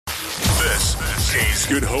This is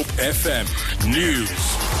Good Hope FM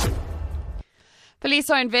News. Police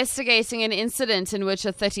are investigating an incident in which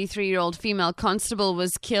a 33-year-old female constable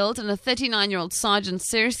was killed and a 39-year-old sergeant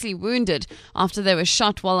seriously wounded after they were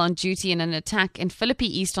shot while on duty in an attack in Philippi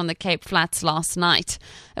East on the Cape Flats last night.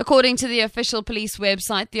 According to the official police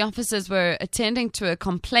website, the officers were attending to a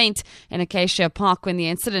complaint in Acacia Park when the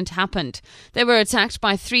incident happened. They were attacked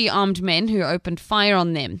by 3 armed men who opened fire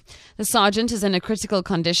on them. The sergeant is in a critical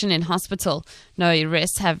condition in hospital. No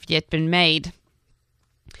arrests have yet been made.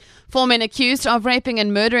 4 men accused of raping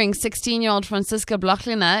and murdering 16-year-old Francisca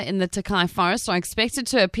Blochliner in the Takai Forest are expected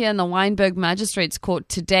to appear in the Wynberg Magistrates Court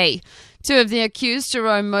today. 2 of the accused,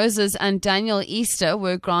 Jerome Moses and Daniel Easter,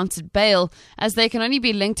 were granted bail as they can only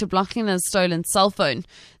be linked to Blochliner's stolen cell phone.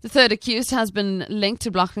 The 3rd accused has been linked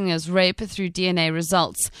to Blochliner's rape through DNA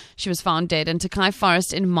results. She was found dead in Takai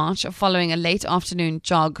Forest in March following a late afternoon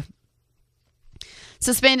jog.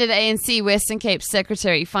 Suspended ANC Western Cape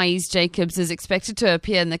Secretary Faiz Jacobs is expected to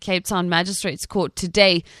appear in the Cape Town Magistrates Court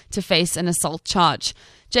today to face an assault charge.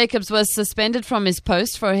 Jacobs was suspended from his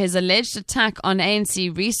post for his alleged attack on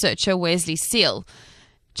ANC researcher Wesley Seal.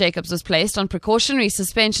 Jacobs was placed on precautionary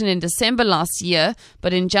suspension in December last year,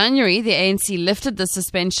 but in January the ANC lifted the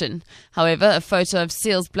suspension. However, a photo of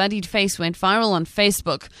Seal's bloodied face went viral on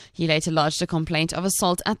Facebook. He later lodged a complaint of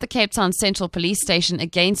assault at the Cape Town Central Police Station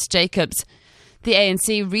against Jacobs. The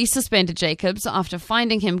ANC resuspended Jacobs after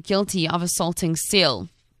finding him guilty of assaulting Seal.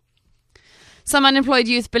 Some unemployed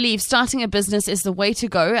youth believe starting a business is the way to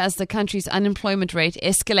go as the country's unemployment rate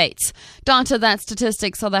escalates. Data that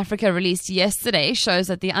Statistics South Africa released yesterday shows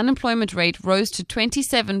that the unemployment rate rose to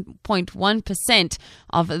 27.1%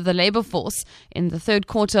 of the labour force in the third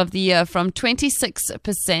quarter of the year from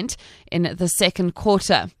 26% in the second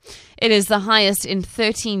quarter. It is the highest in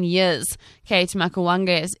 13 years. Kate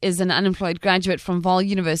Makawanga is an unemployed graduate from Vaal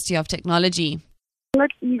University of Technology.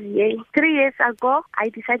 Not easy. 3 years ago, I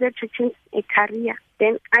decided to change a career.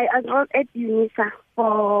 Then I enrolled at UNISA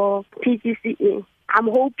for PGCE. I'm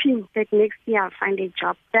hoping that next year I'll find a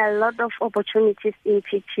job. There are a lot of opportunities in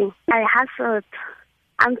teaching. I hustled.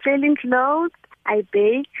 I'm selling clothes. I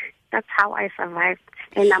bake. That's how I survived.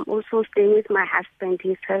 And I'm also staying with my husband.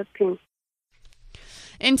 He's helping.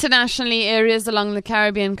 Internationally, areas along the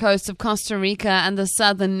Caribbean coast of Costa Rica and the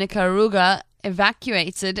southern Nicaragua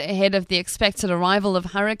evacuated ahead of the expected arrival of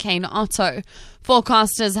Hurricane Otto.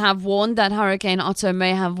 Forecasters have warned that Hurricane Otto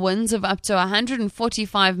may have winds of up to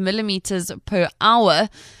 145 millimeters per hour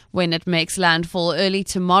when it makes landfall early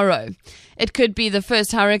tomorrow. It could be the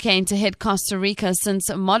first hurricane to hit Costa Rica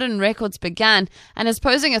since modern records began and is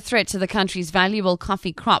posing a threat to the country's valuable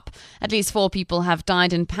coffee crop. At least 4 people have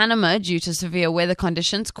died in Panama due to severe weather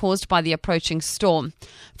conditions caused by the approaching storm.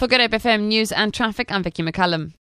 For Good Hope FM News and Traffic, I'm Vicky McCullum.